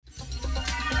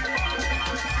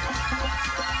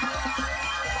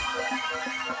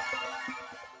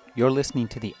You're listening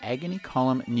to the Agony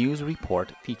Column News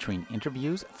Report featuring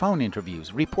interviews, phone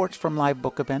interviews, reports from live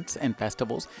book events and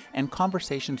festivals, and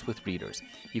conversations with readers.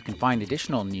 You can find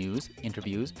additional news,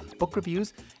 interviews, book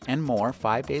reviews, and more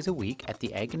 5 days a week at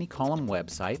the Agony Column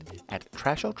website at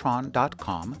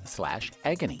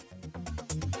trashotron.com/agony.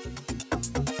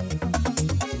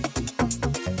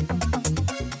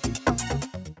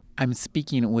 I'm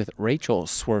speaking with Rachel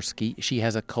Swirsky. She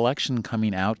has a collection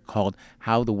coming out called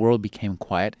How the World Became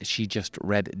Quiet. She just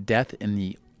read Death in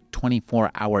the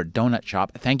 24-Hour Donut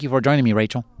Shop. Thank you for joining me,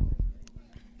 Rachel.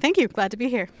 Thank you. Glad to be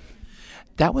here.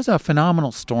 That was a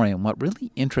phenomenal story, and what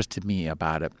really interested me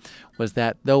about it was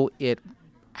that though it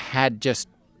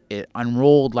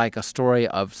unrolled like a story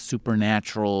of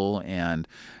supernatural and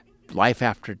life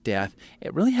after death,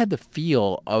 it really had the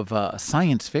feel of a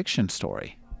science fiction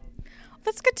story.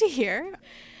 That's good to hear.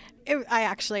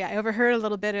 I overheard a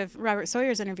little bit of Robert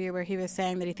Sawyer's interview where he was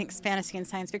saying that he thinks fantasy and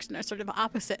science fiction are sort of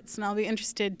opposites, and I'll be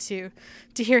interested to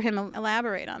hear him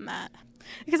elaborate on that.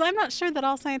 Because I'm not sure that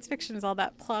all science fiction is all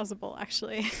that plausible,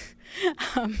 actually.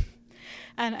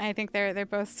 And I think they're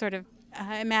both sort of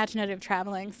imaginative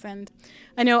travelings, and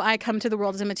I know I come to the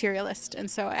world as a materialist, and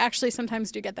so I actually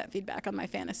sometimes do get that feedback on my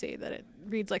fantasy that it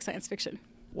reads like science fiction.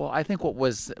 Well, I think what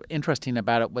was interesting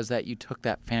about it was that you took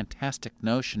that fantastic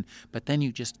notion, but then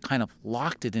you just kind of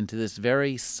locked it into this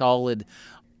very solid,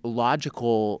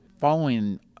 logical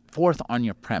following forth on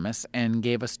your premise and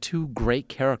gave us two great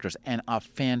characters and a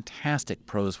fantastic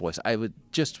prose voice.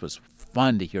 Just was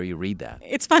fun to hear you read that.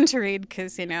 It's fun to read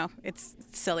because, it's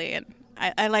silly, and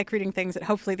I like reading things that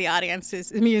hopefully the audience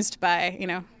is amused by.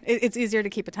 It's easier to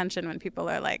keep attention when people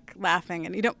are like laughing,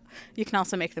 and you can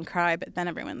also make them cry, but then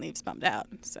everyone leaves bummed out.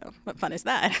 So what fun is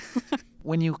that?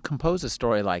 When you compose a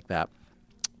story like that,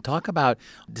 talk about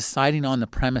deciding on the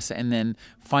premise and then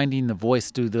finding the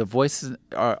voice. Do the voices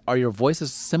are your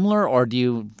voices similar, or do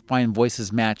you find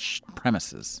voices match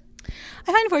premises?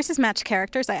 I find voices match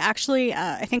characters. I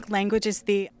think language is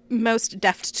the most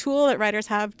deft tool that writers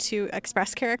have to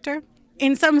express character.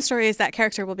 In some stories, that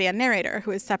character will be a narrator who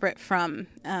is separate from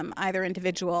either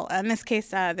individual. In this case,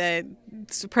 the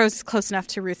prose is close enough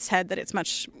to Ruth's head that it's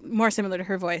much more similar to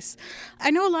her voice. I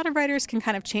know a lot of writers can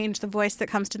kind of change the voice that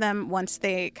comes to them once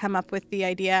they come up with the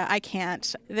idea. I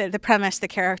can't. The premise, the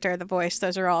character, the voice,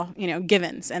 those are all,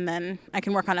 givens, and then I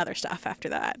can work on other stuff after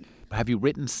that. Have you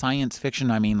written science fiction,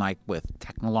 like with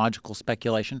technological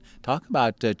speculation? Talk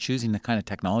about choosing the kind of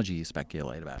technology you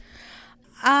speculate about.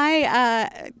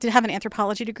 I did have an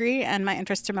anthropology degree, and my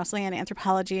interests are mostly in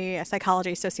anthropology,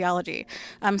 psychology, sociology.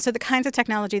 So the kinds of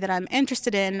technology that I'm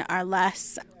interested in are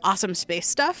less awesome space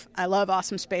stuff. I love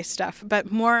awesome space stuff,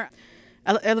 but more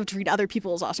I love to read other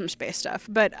people's awesome space stuff.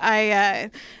 But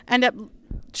I end up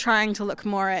trying to look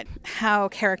more at how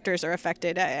characters are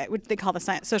affected, what they call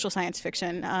the social science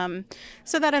fiction.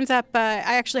 So that ends up, I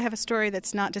actually have a story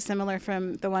that's not dissimilar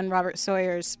from the one Robert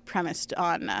Sawyer's premised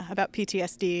on about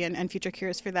PTSD and future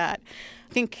cures for that.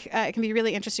 I think it can be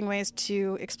really interesting ways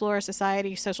to explore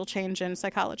society, social change, and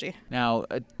psychology. Now,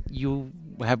 you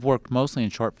have worked mostly in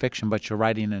short fiction, but you're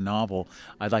writing a novel.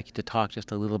 I'd like you to talk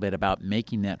just a little bit about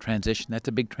making that transition. That's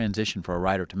a big transition for a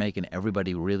writer to make, and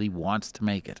everybody really wants to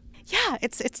make it. Yeah,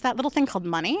 it's that little thing called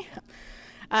money,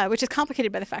 which is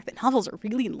complicated by the fact that novels are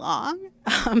really long.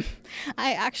 I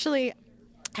actually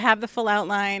have the full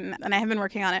outline, and I have been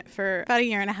working on it for about a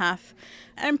year and a half.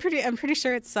 I'm pretty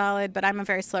sure it's solid, but I'm a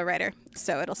very slow writer,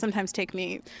 so it'll sometimes take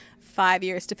me 5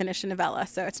 years to finish a novella.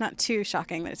 So it's not too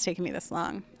shocking that it's taken me this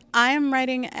long. I am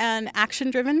writing an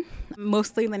action-driven,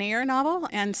 mostly linear novel,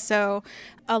 and so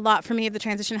a lot for me of the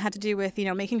transition had to do with,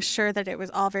 making sure that it was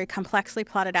all very complexly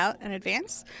plotted out in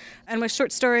advance. And with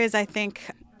short stories, I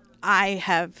think I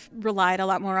have relied a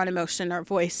lot more on emotion or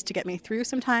voice to get me through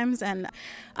sometimes, and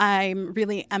I'm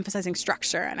really emphasizing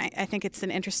structure, and I think it's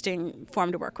an interesting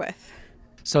form to work with.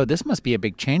 So this must be a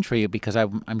big change for you, because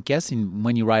I'm guessing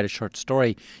when you write a short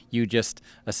story, you just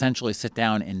essentially sit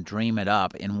down and dream it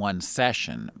up in one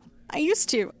session. I used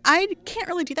to. I can't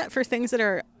really do that for things that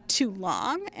are too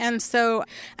long. And so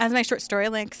as my short story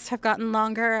lengths have gotten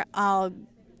longer, I'll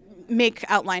make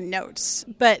outline notes.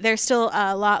 But they're still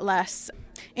a lot less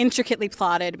intricately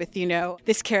plotted with,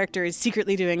 this character is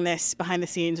secretly doing this behind the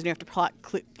scenes, and you have to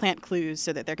plant clues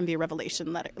so that there can be a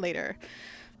revelation later.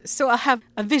 So I'll have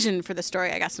a vision for the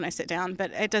story, I guess, when I sit down,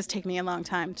 but it does take me a long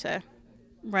time to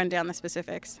run down the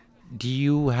specifics. Do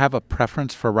you have a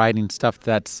preference for writing stuff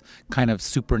that's kind of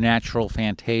supernatural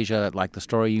fantasia, like the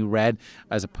story you read,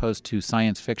 as opposed to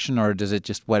science fiction, or does it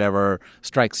just whatever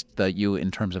strikes you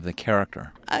in terms of the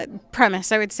character?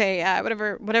 Premise, I would say,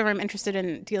 whatever I'm interested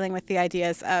in dealing with the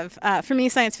ideas of. For me,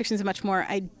 science fiction is a much more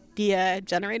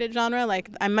idea-generated genre. Like,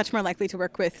 I'm much more likely to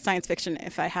work with science fiction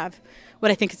if I have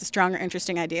what I think is a strong or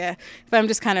interesting idea. If I'm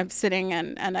just kind of sitting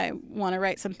and I want to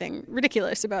write something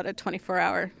ridiculous about a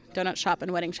 24-hour donut shop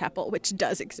and wedding chapel, which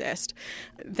does exist,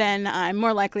 then I'm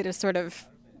more likely to sort of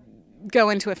go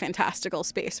into a fantastical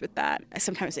space with that.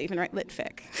 Sometimes I even write lit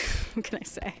fic. What can I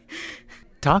say?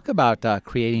 Talk about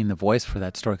creating the voice for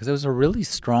that story, because it was a really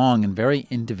strong and very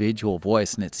individual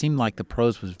voice, and it seemed like the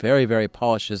prose was very, very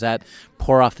polished. Does that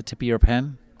pour off the tip of your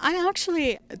pen? I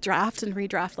actually draft and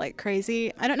redraft like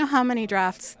crazy. I don't know how many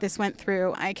drafts this went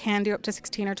through. I can do up to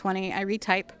 16 or 20. I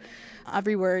retype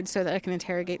every word so that I can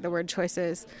interrogate the word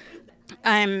choices.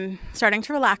 I'm starting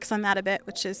to relax on that a bit,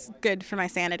 which is good for my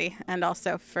sanity and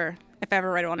also for if I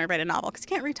ever want to write a novel, because you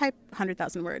can't retype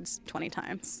 100,000 words 20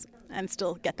 times and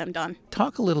still get them done.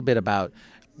 Talk a little bit about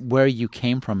where you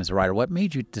came from as a writer. What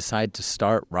made you decide to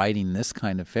start writing this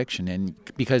kind of fiction? And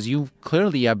because you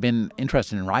clearly have been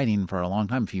interested in writing for a long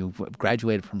time. If you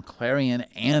graduated from Clarion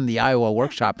and the Iowa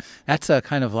Workshop, that's a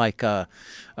kind of like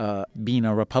being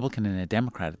a Republican and a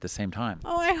Democrat at the same time.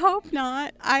 Oh, I hope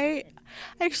not. I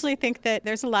actually think that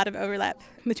there's a lot of overlap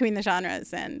between the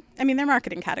genres, and I mean, they're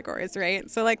marketing categories,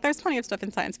 right? So like there's plenty of stuff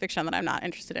in science fiction that I'm not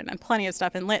interested in, and plenty of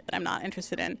stuff in lit that I'm not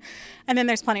interested in. And then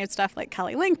there's plenty of stuff like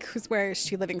Kelly Link, who's Where Is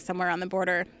She Living Somewhere on the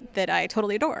Border, that I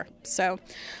totally adore. So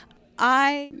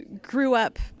I grew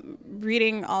up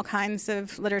reading all kinds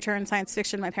of literature and science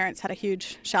fiction. My parents had a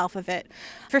huge shelf of it.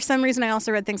 For some reason, I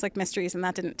also read things like mysteries, and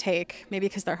that didn't take, maybe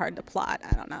because they're hard to plot.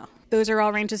 I don't know. Those are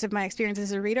all ranges of my experience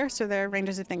as a reader, so they're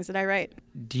ranges of things that I write.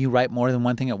 Do you write more than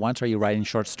one thing at once? Or are you writing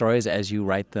short stories as you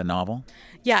write the novel?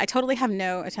 Yeah, I totally have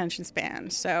no attention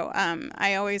span. So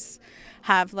I always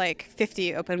have like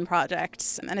 50 open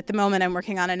projects. And at the moment, I'm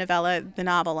working on a novella, the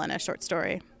novel, and a short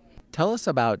story. Tell us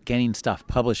about getting stuff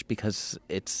published, because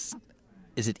is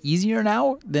it easier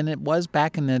now than it was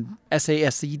back in the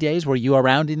SASE days? Were you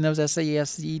around in those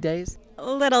SASE days? A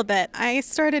little bit. I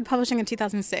started publishing in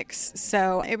 2006,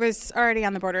 so it was already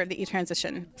on the border of the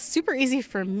e-transition. Super easy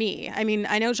for me. I mean,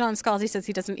 I know John Scalzi says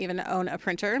he doesn't even own a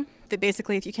printer, that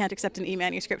basically if you can't accept an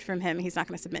e-manuscript from him, he's not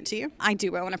going to submit to you. I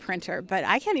do own a printer, but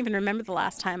I can't even remember the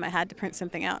last time I had to print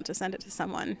something out to send it to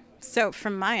someone. So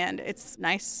from my end, it's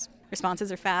nice.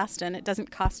 Responses are fast, and it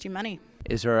doesn't cost you money.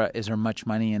 Is there much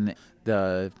money in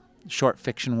the short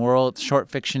fiction world, short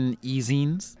fiction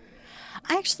e-zines?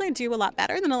 I actually do a lot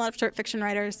better than a lot of short fiction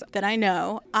writers that I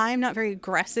know. I'm not very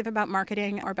aggressive about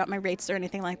marketing or about my rates or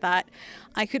anything like that.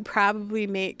 I could probably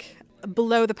make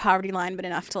below the poverty line, but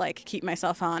enough to like keep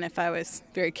myself on if I was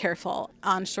very careful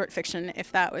on short fiction,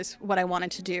 if that was what I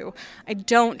wanted to do. I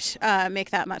don't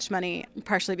make that much money,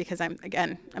 partially because I'm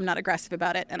not aggressive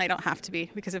about it, and I don't have to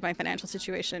be because of my financial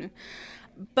situation.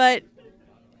 But,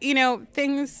 you know,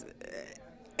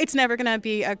 it's never going to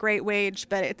be a great wage,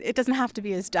 but it doesn't have to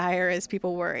be as dire as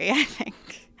people worry, I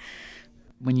think.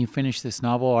 When you finish this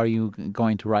novel, are you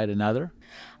going to write another?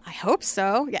 I hope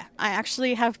so, yeah. I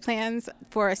actually have plans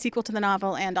for a sequel to the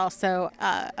novel and also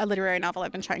a literary novel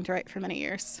I've been trying to write for many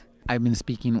years. I've been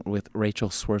speaking with Rachel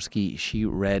Swirsky. She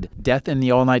read Death in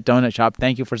the All-Night Donut Shop.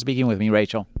 Thank you for speaking with me,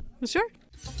 Rachel. Sure.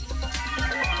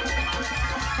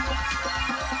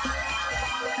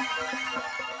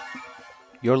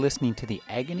 You're listening to the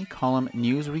Agony Column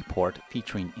News Report,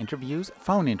 featuring interviews,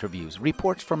 phone interviews,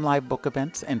 reports from live book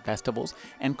events and festivals,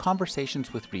 and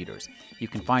conversations with readers. You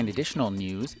can find additional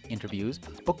news, interviews,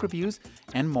 book reviews,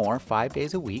 and more 5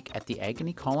 days a week at the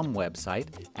Agony Column website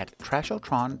at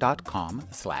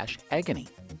trashotron.com/agony.